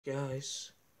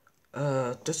Guys,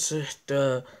 this is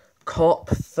the cop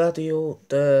video,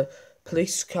 the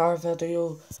police car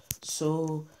video.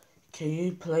 So, can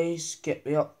you please get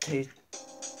me up to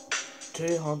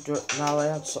 200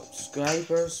 million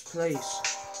subscribers, please?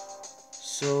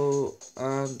 So,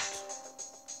 and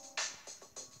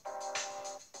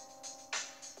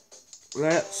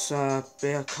let's be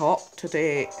a cop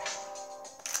today.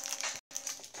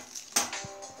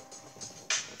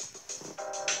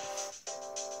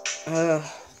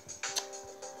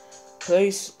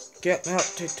 Please get me up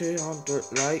to 200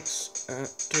 likes,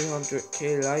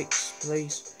 200k likes,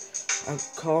 please, and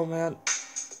comment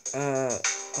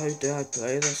how do I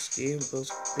play this game,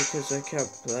 because I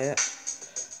can't play it.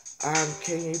 And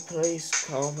can you please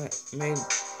comment,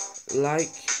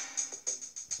 like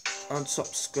and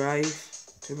subscribe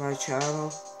to my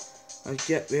channel and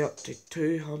get me up to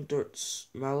 200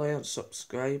 million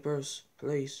subscribers,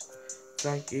 please.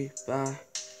 Thank you, bye.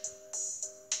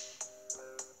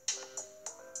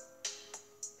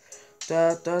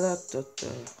 Da da da da da.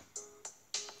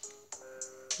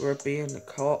 We're being a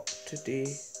cop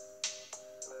today.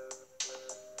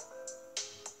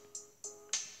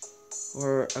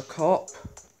 We're a cop.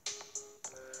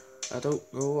 I don't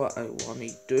know what I want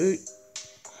to do.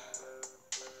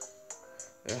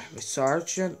 My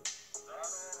sergeant.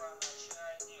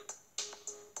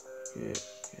 Yeah,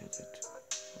 get it.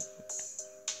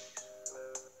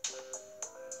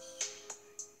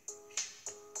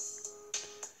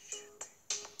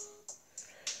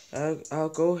 I'll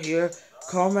go here.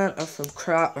 Comment if I'm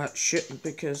crap at shooting,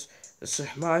 because this is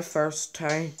my first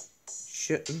time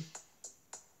shooting.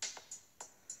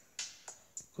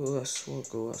 Go this way,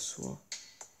 go this way.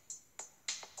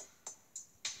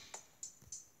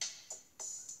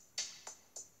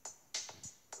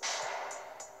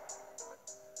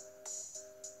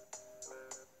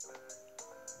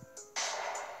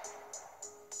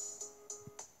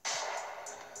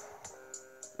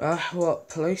 What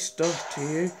police do to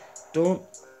you, don't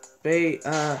be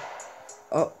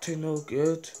up to no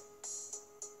good.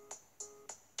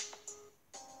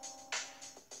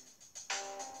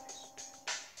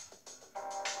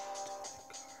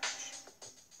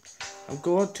 I'm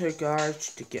going to a garage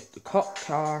to get the cop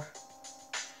car.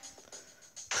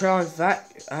 Crown Vic,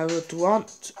 I would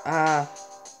want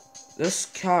this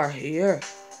car here,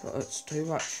 but it's too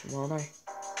much money.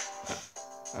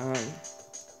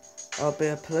 I'll be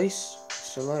a police.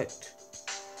 Select.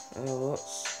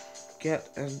 Let's get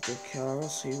in the car.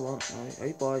 What's he want now?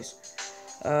 Hey boys.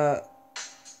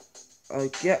 I'll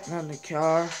get in the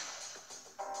car.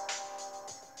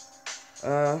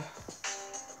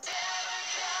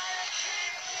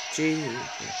 Gee.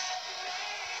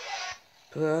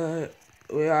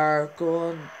 We are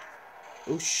going.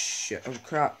 Oh shit! I'm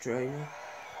crap driving.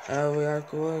 We are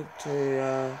going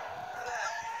to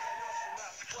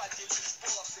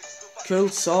cool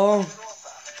song.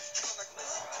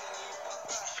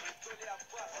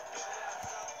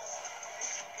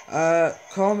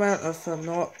 Comment if I'm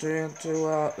not doing too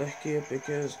well at this game,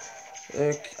 because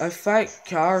I think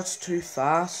cars too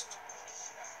fast.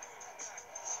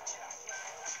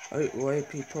 Out the way,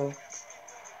 people.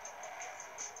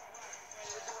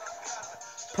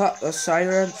 Put the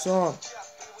sirens on.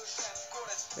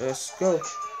 Let's go.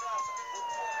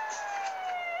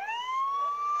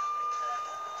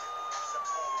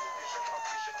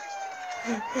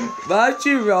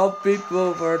 Imagine rob people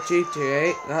over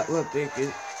GTA. That would be a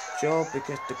good job,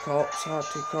 because the cops had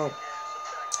to come.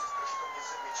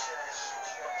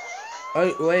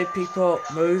 Out the way, people,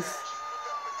 move.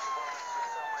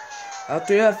 I'll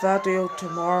do a video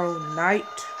tomorrow night.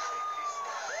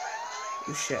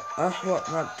 Oh shit, that's what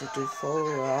I meant to do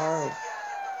for an hour.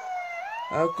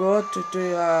 I'm going to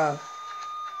do a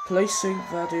policing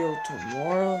video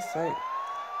tomorrow, I think.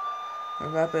 Or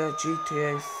maybe a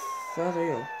GTA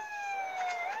video.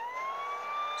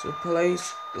 So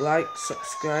please like,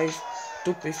 subscribe.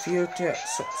 Don't be afraid to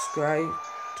subscribe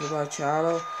to my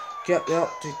channel. Get me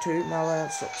up to 2 million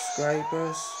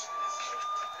subscribers.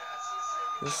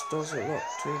 This doesn't look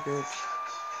too good.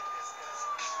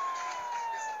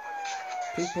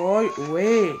 People out the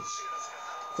way.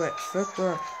 Quick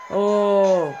footer.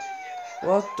 Oh,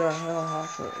 what the hell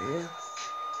happened here?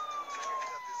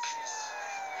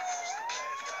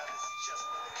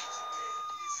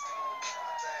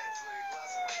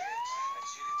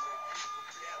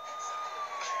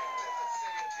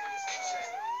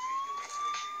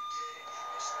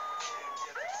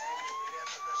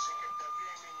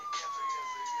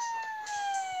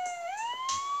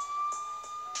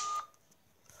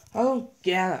 I don't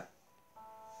get it.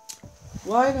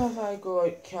 Why don't I go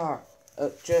out car?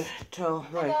 Just tell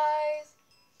Hi guys.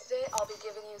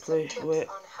 please wait.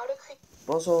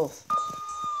 Buzz off.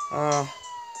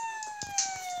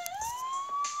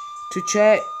 To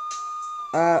check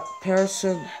a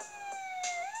person,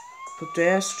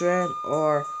 pedestrian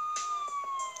or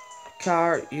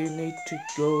car, you need to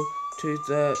go to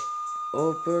the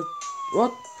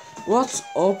what's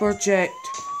object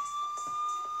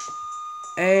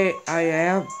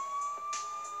AIM,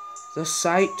 the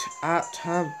site at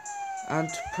him, and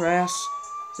press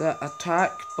the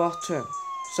attack button.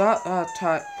 Is that the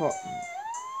attack button?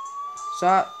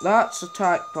 That's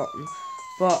attack button,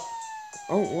 but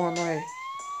I don't wanna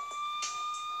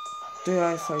do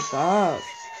anything bad.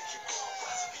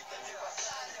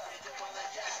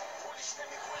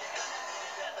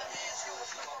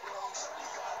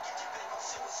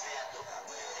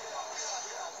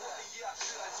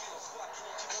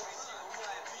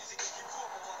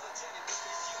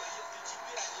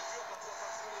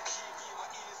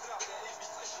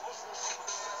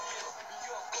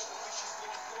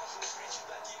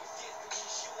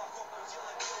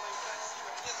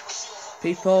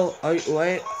 People out the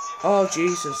way. Oh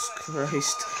Jesus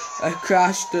Christ. I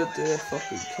crashed into the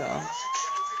fucking car.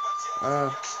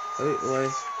 Out the way.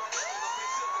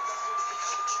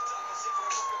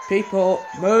 People,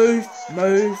 move,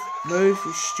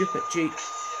 you stupid Jeep.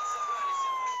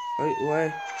 Out the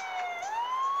way.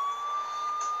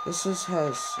 This is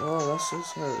his. Oh, this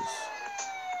is his.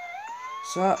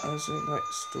 That isn't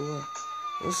next door.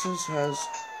 This is his.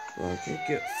 Well, I could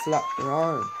get flapped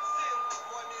around.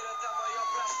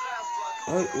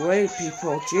 Out the way,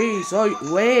 people. Jeez, out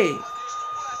the way.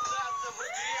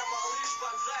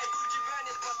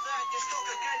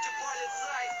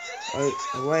 Out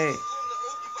the way.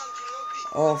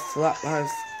 Oh, flat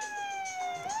life.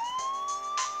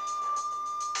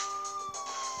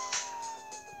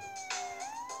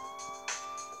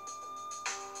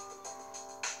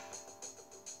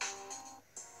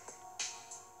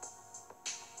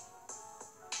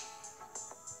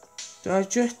 Did I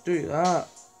just do that?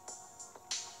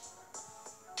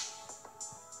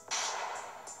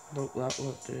 Nope, that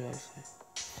won't do anything.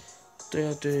 Did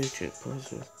I do a chip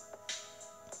puzzle?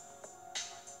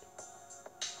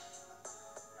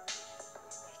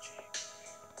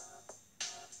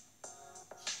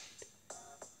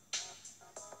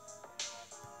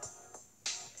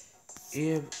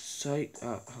 Aim sight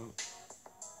at home.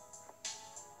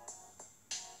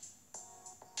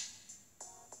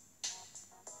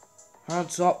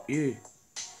 Hands up, you.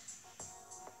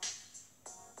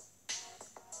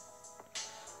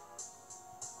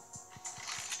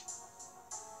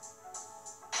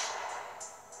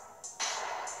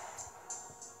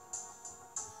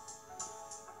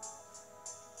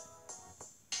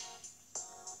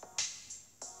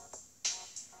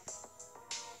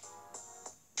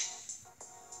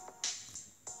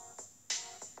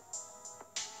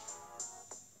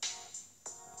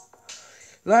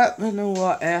 Let me know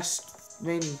what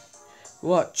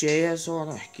what J is on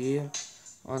a game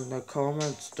on the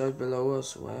comments down below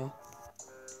as well.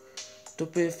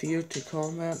 Don't be afraid to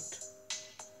comment.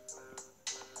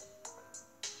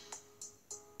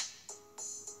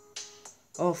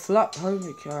 Oh, flap, how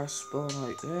many cars spawn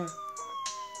out there?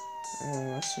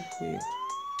 That's a weird.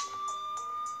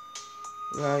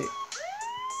 Right,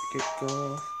 get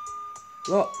go off.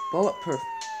 Look, bulletproof.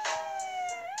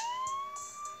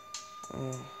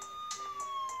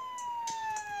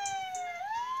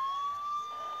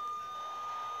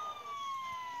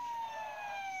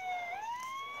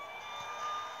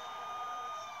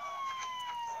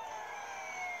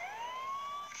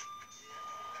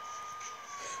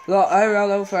 Look, I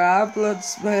ran over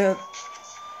ambulance, man.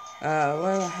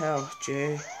 Where the hell,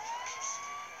 Jay?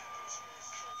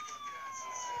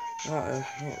 That is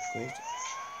not good.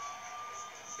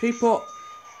 People,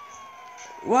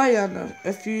 why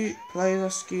if you play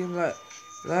this game,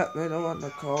 let me know in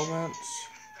the comments.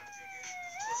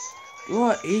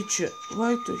 What Egypt?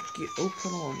 Why did it get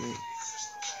open on me?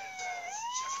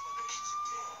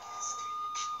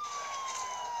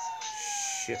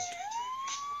 Shit.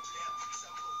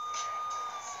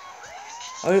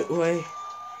 Out the way.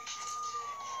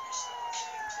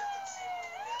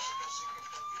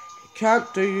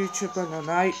 Can't do YouTube in the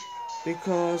night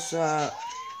because I'm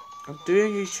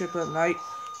doing YouTube at night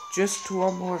just to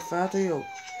one more video.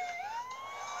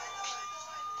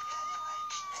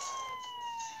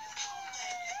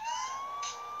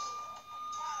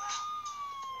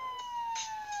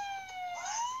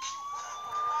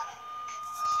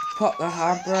 Put the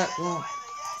handbrake on.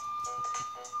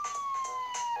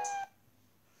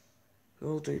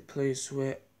 Goldie, please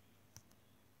wait.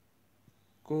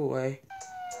 Go away.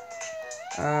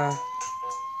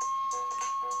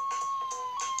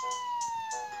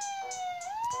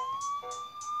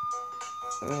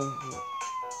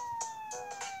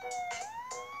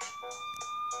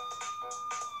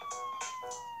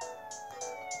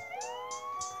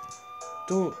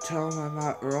 Don't tell me I'm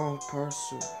not the wrong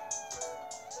person.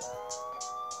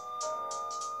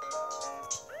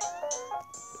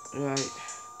 Right.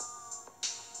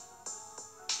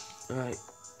 Right.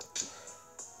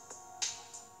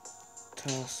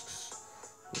 Tasks.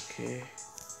 Okay.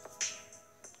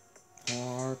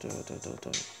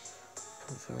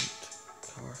 Prevent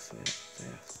car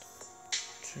theft.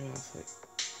 Traffic.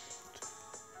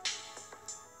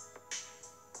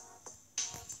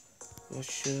 Oh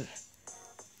shit.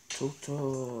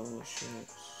 Total shit.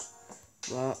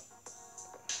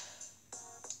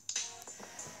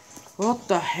 What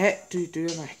the heck do you do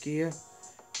in that game?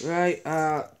 Right,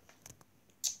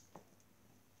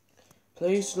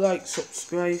 please like,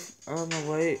 subscribe, on the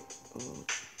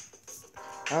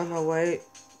way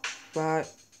back.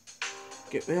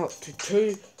 Get me up to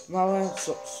 2 million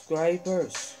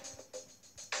subscribers.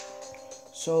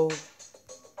 So,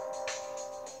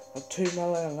 2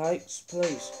 million likes,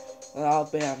 please, and I'll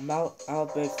be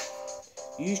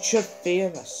YouTube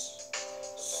famous.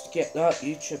 Get that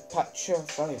YouTube picture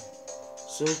thing.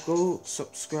 So go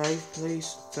subscribe,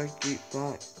 please. Thank you.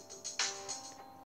 Bye.